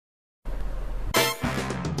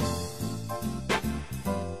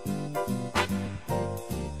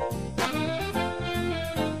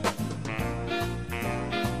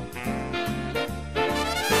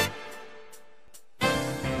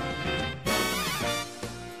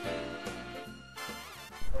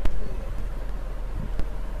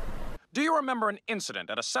Do you remember an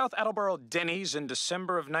incident at a South Attleboro Denny's in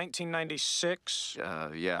December of 1996?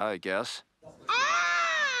 Yeah, I guess. Wah!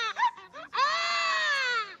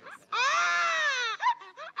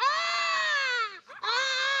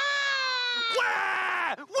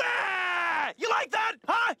 You like that?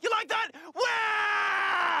 Huh? You like that?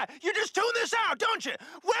 Wah! You just tune this out, don't you?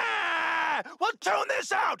 Wah! Well, tune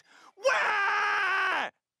this out! Wah!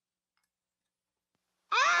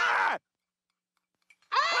 Ah!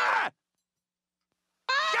 Ah!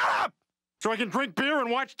 Shut up! So I can drink beer and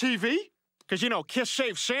watch TV? Because, you know, Kiss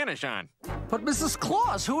Save Santa's on. But Mrs.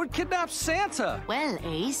 Claus, who would kidnap Santa? Well,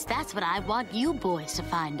 Ace, that's what I want you boys to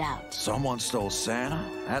find out. Someone stole Santa?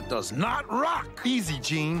 That does not rock! Easy,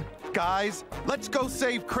 Gene. Guys, let's go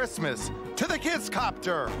save Christmas. To the Kiss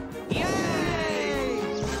Copter! Yay!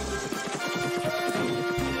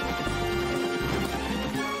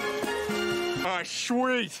 Oh,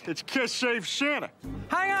 sweet. It's Kiss Save Santa.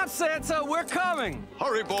 Hang on, Santa, we're coming.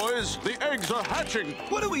 Hurry, boys. The eggs are hatching.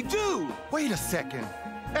 What do we do? Wait a second.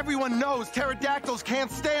 Everyone knows pterodactyls can't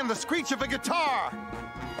stand the screech of a guitar.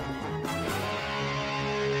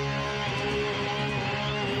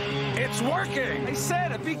 It's working. Hey,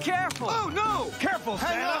 Santa, be careful. Oh, no! Careful,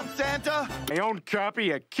 Hang on, Santa! My own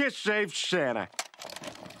copy of Kiss Save Santa.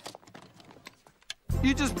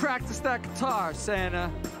 You just practice that guitar, Santa.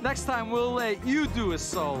 Next time we'll let you do a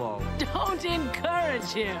solo. Don't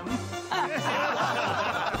encourage him.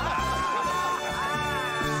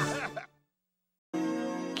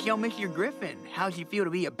 So, Mr. Griffin, how's it feel to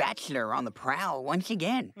be a bachelor on the prowl once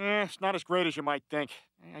again? It's not as great as you might think.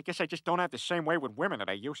 I guess I just don't have the same way with women that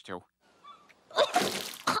I used to.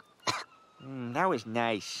 That was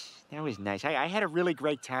nice. That was nice. I had a really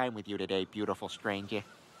great time with you today, beautiful stranger.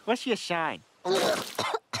 What's your sign?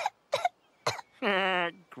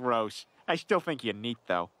 Gross. I still think you're neat,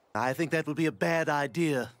 though. I think that would be a bad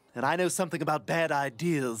idea, and I know something about bad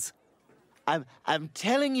ideas. I'm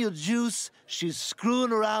telling you, Juice, she's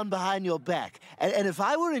screwing around behind your back. And if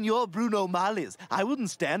I were in your Bruno Marlies, I wouldn't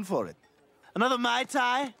stand for it. Another Mai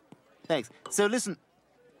Tai? Thanks. So listen.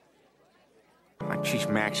 Oh, jeez,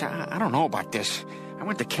 Max, I don't know about this. I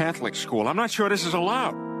went to Catholic school. I'm not sure this is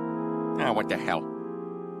allowed. Ah, what the hell?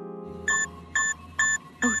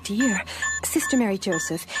 Oh, dear. Sister Mary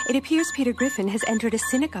Joseph, it appears Peter Griffin has entered a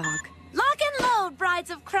synagogue. Lock and load,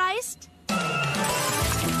 brides of Christ.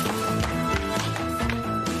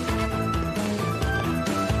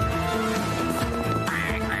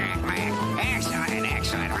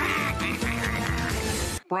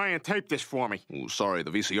 Brian, tape this for me. Oh, sorry,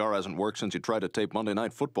 the VCR hasn't worked since you tried to tape Monday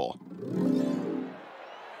Night Football.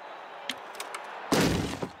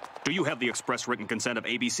 Do you have the express written consent of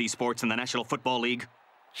ABC Sports and the National Football League?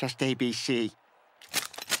 Just ABC.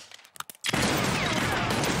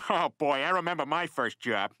 Oh, boy, I remember my first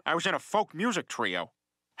job. I was in a folk music trio.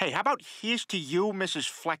 Hey, how about Here's to You, Mrs.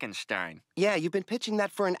 Fleckenstein? Yeah, you've been pitching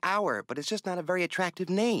that for an hour, but it's just not a very attractive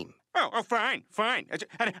name. Oh, fine.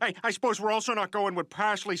 And I suppose we're also not going with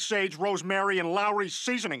parsley, sage, rosemary, and Lowry's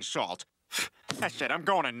seasoning salt. That's it, I'm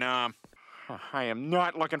going to Nam. I am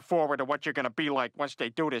not looking forward to what you're going to be like once they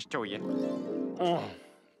do this to you. Oh,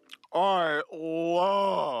 I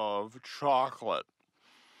love chocolate.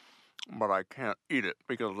 But I can't eat it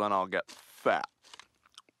because then I'll get fat.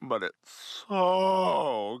 But it's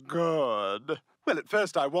so good. Well, at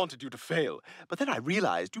first I wanted you to fail, but then I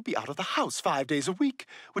realized you'd be out of the house 5 days a week,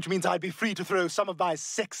 which means I'd be free to throw some of my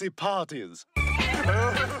sexy parties.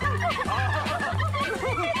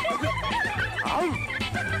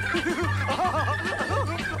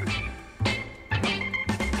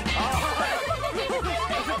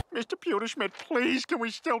 Mr. Pewterschmidt, please, can we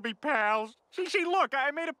still be pals? See, look, I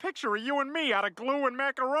made a picture of you and me out of glue and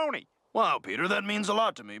macaroni. Wow, Peter, that means a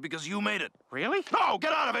lot to me because you made it. Really? No,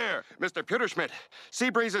 get out of here! Mr. Pewterschmidt,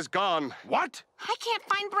 Seabreeze is gone. What? I can't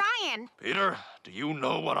find Brian. Peter, do you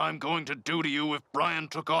know what I'm going to do to you if Brian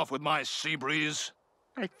took off with my Seabreeze?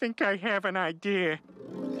 I think I have an idea.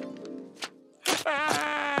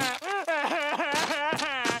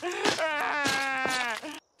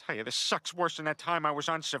 Tell you, this sucks worse than that time I was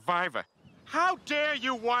on Survivor. How dare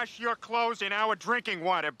you wash your clothes in our drinking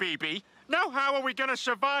water, BB? Now how are we going to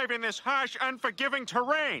survive in this harsh, unforgiving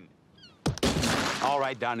terrain? All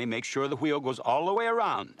right, Donnie, make sure the wheel goes all the way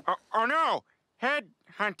around. Oh no!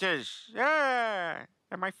 Headhunters.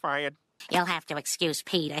 Am I fired? You'll have to excuse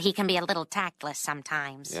Peter. He can be a little tactless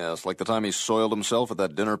sometimes. Yeah, it's like the time he soiled himself at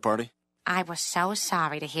that dinner party. I was so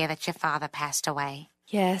sorry to hear that your father passed away.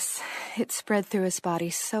 Yes, it spread through his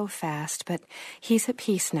body so fast, but he's at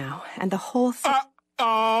peace now, and the whole thing...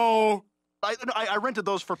 Oh! I rented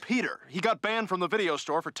those for Peter. He got banned from the video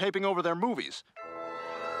store for taping over their movies.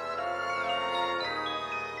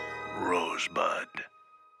 Rosebud.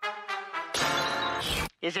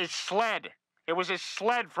 Is his sled. It was his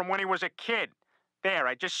sled from when he was a kid. There,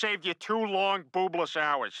 I just saved you 2 long, boobless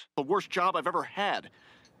hours. The worst job I've ever had.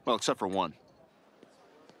 Well, except for one.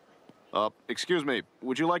 Excuse me,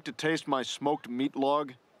 would you like to taste my smoked meat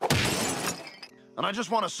log? And I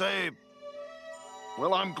just want to say,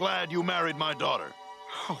 well, I'm glad you married my daughter.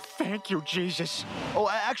 Oh, thank you, Jesus. Oh,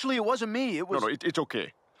 actually, it wasn't me. It was... No, it's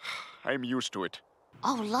okay. I'm used to it.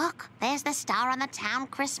 Oh, look, there's the star on the town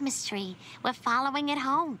Christmas tree. We're following it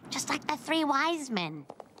home, just like the 3 wise men.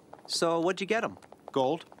 So what'd you get him?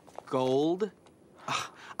 Gold. Gold?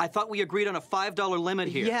 I thought we agreed on a $5 limit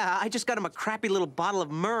here. Yeah, I just got him a crappy little bottle of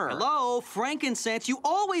myrrh. Hello, frankincense. You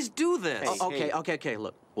always do this. Okay,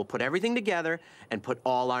 look. We'll put everything together and put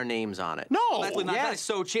all our names on it. No! That's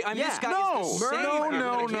so cheap. I mean, this guy is the same.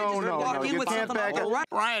 No. You can't back it.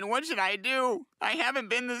 Brian, what should I do? I haven't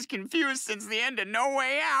been this confused since the end of No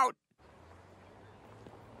Way Out.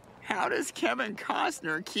 How does Kevin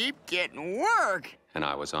Costner keep getting work? And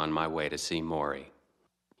I was on my way to see Maury.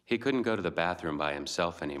 He couldn't go to the bathroom by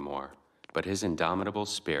himself anymore, but his indomitable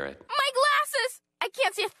spirit... My glasses! I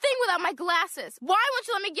can't see a thing without my glasses. Why won't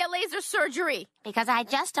you let me get laser surgery? Because I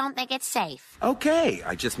just don't think it's safe. Okay,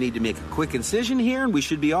 I just need to make a quick incision here and we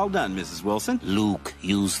should be all done, Mrs. Wilson. Luke,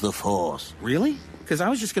 use the Force. Really? Because I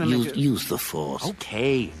was just going to make Use the Force.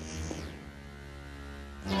 Okay.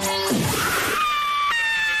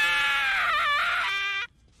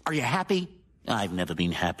 Are you happy? I've never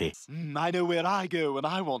been happy. I know where I go when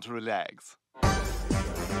I want to relax.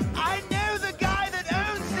 I know the guy that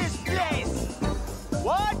owns this place!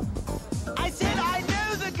 What? I said I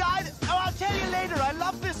know the guy that... Oh, I'll tell you later. I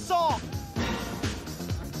love this song.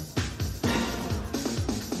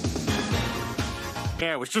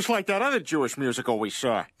 Yeah, it was just like that other Jewish musical we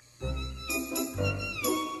saw.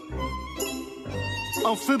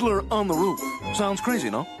 A Fiddler on the Roof. Sounds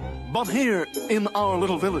crazy, no? But here, in our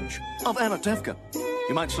little village of Anatevka,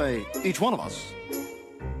 you might say, each one of us.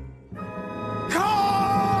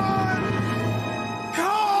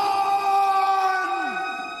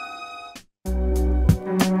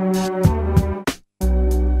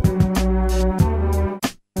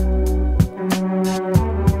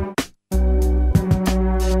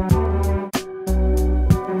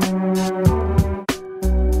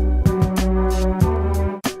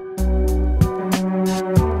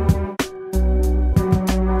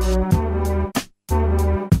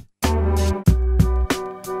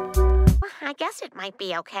 Might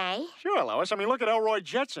be okay. Sure, Lois. I mean, look at Elroy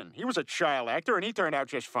Jetson. He was a child actor, and he turned out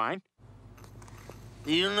just fine.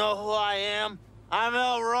 Do you know who I am? I'm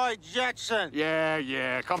Elroy Jetson.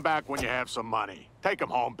 Yeah. Come back when you have some money. Take him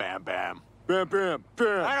home, Bam Bam. Bam, bam,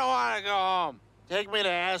 bam. I don't want to go home. Take me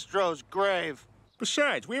to Astro's grave.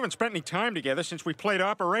 Besides, we haven't spent any time together since we played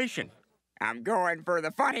Operation. I'm going for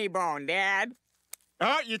the funny bone, Dad.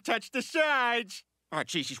 Oh, you touched the sides. Oh,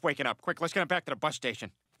 geez, he's waking up. Quick, let's get him back to the bus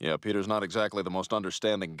station. Yeah, Peter's not exactly the most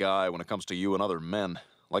understanding guy when it comes to you and other men.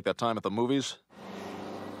 Like that time at the movies?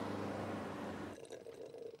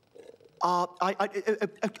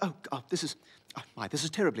 This is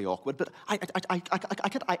terribly awkward, but I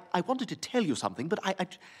wanted to tell you something, but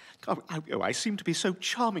I seem to be so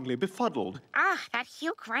charmingly befuddled. That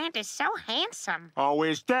Hugh Grant is so handsome. Oh,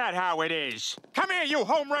 is that how it is? Come here, you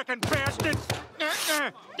home-wrecking bastard!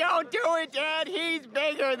 Don't do it, Dad. He's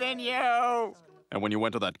bigger than you. And when you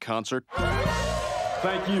went to that concert?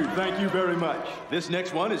 Thank you very much. This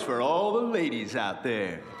next one is for all the ladies out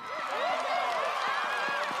there.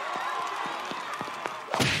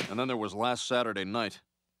 And then there was last Saturday night.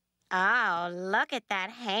 Oh, look at that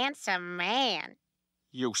handsome man.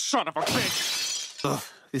 You son of a bitch! Ugh,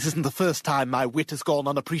 this isn't the first time my wit has gone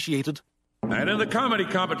unappreciated. And in the comedy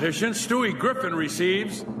competition, Stewie Griffin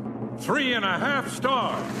receives 3.5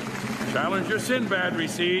 stars. Challenger Sinbad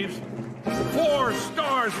receives 4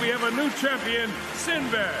 stars. We have a new champion,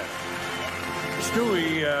 Sinbad.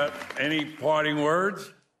 Stewie, any parting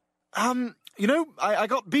words? You know, I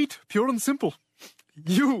got beat, pure and simple.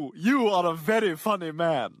 You are a very funny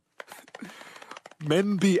man.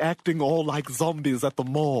 Men be acting all like zombies at the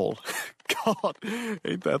mall. God,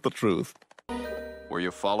 ain't that the truth? Were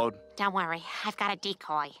you followed? Don't worry, I've got a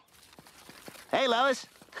decoy. Hey, Lois.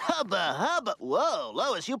 Hubba. Whoa,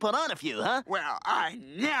 Lois, you put on a few, huh? Well, I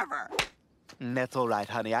never. That's all right,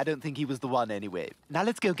 honey. I don't think he was the one anyway. Now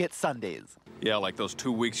let's go get sundaes. Yeah, like those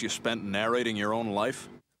 2 weeks you spent narrating your own life?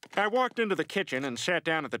 I walked into the kitchen and sat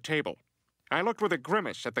down at the table. I looked with a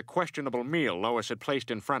grimace at the questionable meal Lois had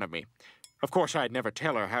placed in front of me. Of course, I'd never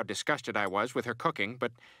tell her how disgusted I was with her cooking,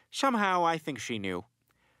 but somehow I think she knew.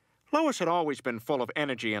 Lois had always been full of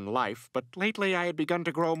energy and life, but lately I had begun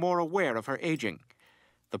to grow more aware of her aging.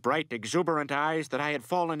 The bright, exuberant eyes that I had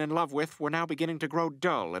fallen in love with were now beginning to grow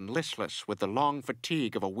dull and listless with the long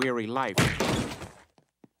fatigue of a weary life.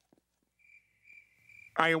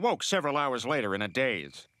 I awoke several hours later in a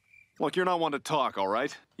daze. Look, you're not one to talk, all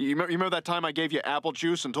right? You remember that time I gave you apple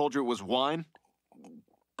juice and told you it was wine?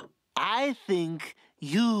 I think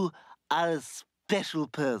you are a special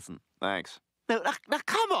person. Thanks. No, now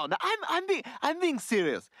come on. I'm being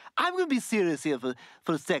serious. I'm gonna be serious here for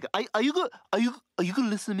a second. Are you gonna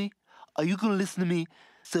listen to me? Are you gonna listen to me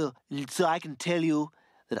so I can tell you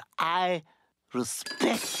that I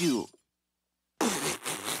respect you?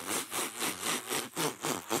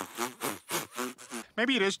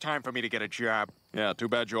 Maybe it is time for me to get a job. Yeah, too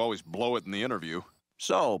bad you always blow it in the interview.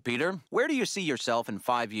 So, Peter, where do you see yourself in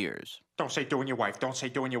 5 years? Don't say doing your wife. Don't say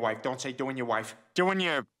doing your wife. Don't say doing your wife. Doing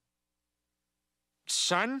your...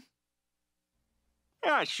 son?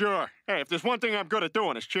 Yeah, sure. Hey, if there's one thing I'm good at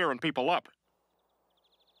doing, it's cheering people up.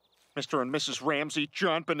 Mr. and Mrs. Ramsey,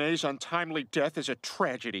 John Benet's untimely death is a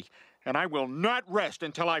tragedy, and I will not rest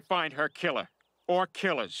until I find her killer. Or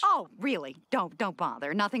killers. Oh, really? Don't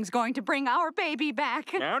bother. Nothing's going to bring our baby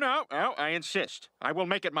back. No, I insist. I will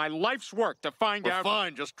make it my life's work to find out...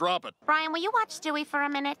 Fine, just drop it. Brian, will you watch Stewie for a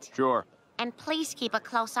minute? Sure. And please keep a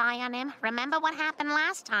close eye on him. Remember what happened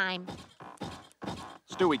last time.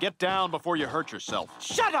 Stewie, get down before you hurt yourself.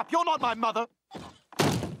 Shut up! You're not my mother!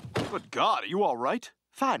 Good God, are you all right?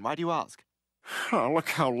 Fine, why do you ask? Oh, look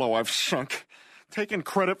how low I've sunk. Taking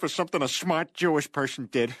credit for something a smart Jewish person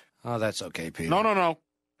did. Oh, that's okay, Peter. No.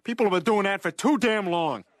 People have been doing that for too damn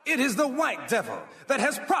long. It is the white devil that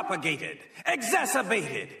has propagated,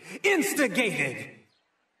 exacerbated, instigated.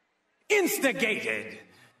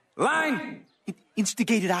 Line?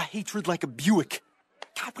 Instigated our hatred like a Buick.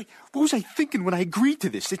 God, wait, what was I thinking when I agreed to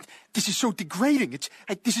this? This is so degrading.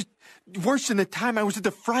 This is worse than the time I was at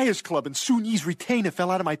the Friars Club and Soon-Yi's retainer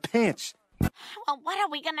fell out of my pants. Well, what are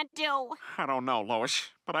we gonna do? I don't know, Lois,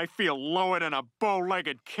 but I feel lower than a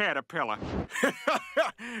bow-legged caterpillar.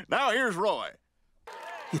 Now here's Roy.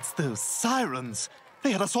 It's those sirens.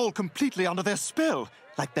 They had us all completely under their spell,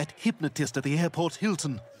 like that hypnotist at the airport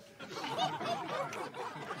Hilton.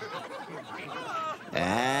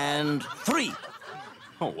 And 3.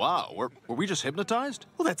 Oh, wow. Were we just hypnotized?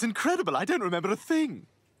 Well, that's incredible. I don't remember a thing.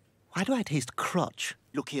 Why do I taste crotch?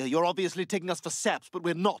 Look here, you're obviously taking us for saps, but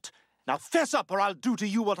we're not. Now fess up or I'll do to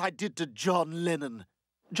you what I did to John Lennon.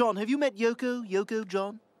 John, have you met Yoko? Yoko,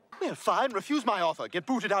 John? Well, fine. Refuse my offer. Get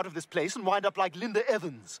booted out of this place and wind up like Linda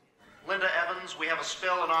Evans. Linda Evans, we have a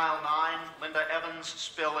spill in aisle 9. Linda Evans,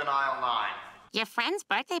 spill in aisle 9. Your friend's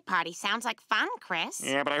birthday party sounds like fun, Chris.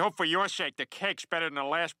 Yeah, but I hope for your sake the cake's better than the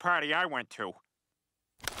last party I went to.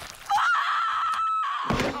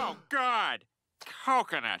 Oh, God!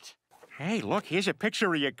 Coconut. Hey, look, here's a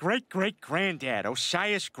picture of your great-great-granddad,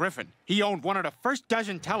 Osias Griffin. He owned one of the first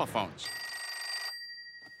dozen telephones.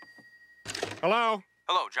 Hello?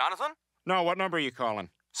 Hello, Jonathan? No, what number are you calling?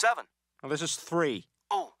 7. Well, this is 3.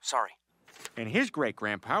 Oh, sorry. And his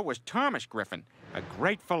great-grandpa was Thomas Griffin, a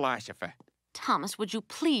great philosopher. Thomas, would you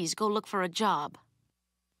please go look for a job?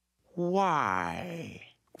 Why?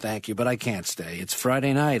 Thank you, but I can't stay. It's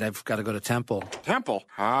Friday night. I've got to go to Temple. Temple?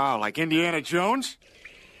 Oh, like Indiana Jones?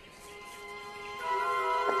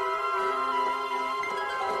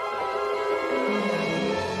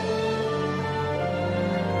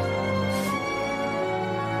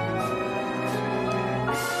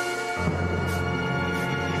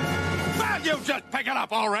 You just pick it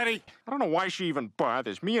up already! I don't know why she even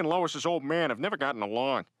bothers. Me and Lois's old man have never gotten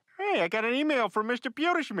along. Hey, I got an email from Mr.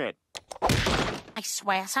 Pewterschmidt. I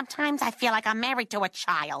swear, sometimes I feel like I'm married to a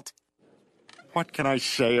child. What can I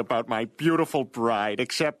say about my beautiful bride,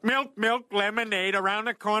 except milk, milk, lemonade, around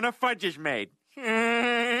the corner fudge is made.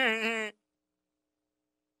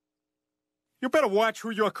 You better watch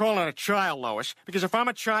who you're calling a child, Lois, because if I'm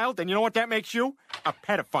a child, then you know what that makes you? A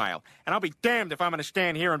pedophile. And I'll be damned if I'm going to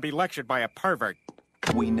stand here and be lectured by a pervert.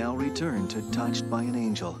 We now return to Touched by an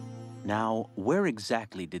Angel. Now, where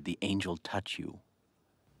exactly did the angel touch you?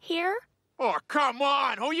 Here? Oh, come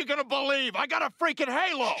on! Who are you gonna believe? I got a freaking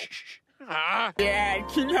halo! Dad,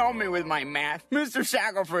 can you help me with my math? Mr.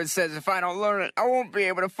 Shackelford says if I don't learn it, I won't be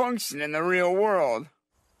able to function in the real world.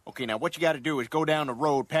 Okay, now what you gotta do is go down the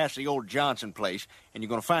road past the old Johnson place, and you're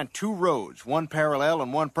gonna find 2 roads, one parallel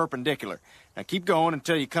and one perpendicular. Now keep going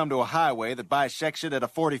until you come to a highway that bisects it at a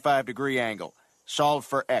 45-degree angle. Solve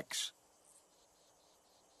for X.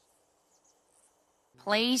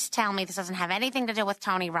 Please tell me this doesn't have anything to do with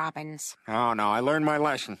Tony Robbins. Oh, no, I learned my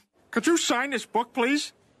lesson. Could you sign this book,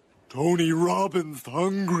 please? Tony Robbins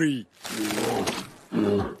hungry.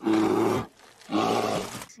 Yeah,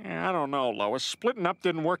 I don't know, Lois. Splitting up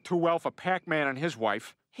didn't work too well for Pac-Man and his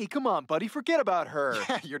wife. Hey, come on, buddy. Forget about her.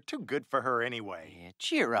 You're too good for her anyway. Yeah,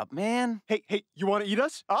 cheer up, man. Hey, you want to eat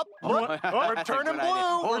us? Up. We're turning blue.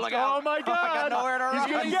 Oh, look out. Oh, my God. I got nowhere to He's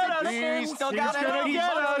going to get us. He's still got it. He's going to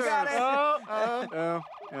get us. Got it.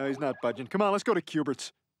 Oh, he's not budging. Come on, let's go to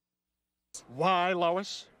Cubert's. Why,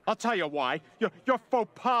 Lois? I'll tell you why. Your faux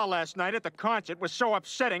pas last night at the concert was so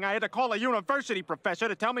upsetting, I had to call a university professor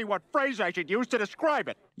to tell me what phrase I should use to describe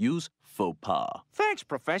it. Use faux pas. Thanks,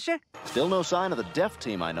 Professor. Still no sign of the deaf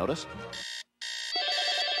team, I notice.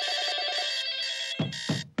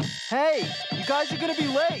 Hey, you guys are going to be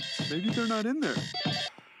late. Maybe they're not in there.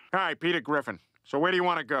 Hi, Peter Griffin. So where do you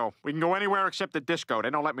want to go? We can go anywhere except the disco. They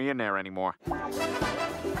don't let me in there anymore.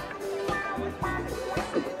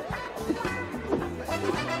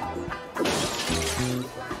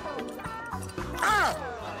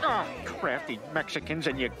 Crafty Mexicans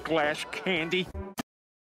and your glass candy.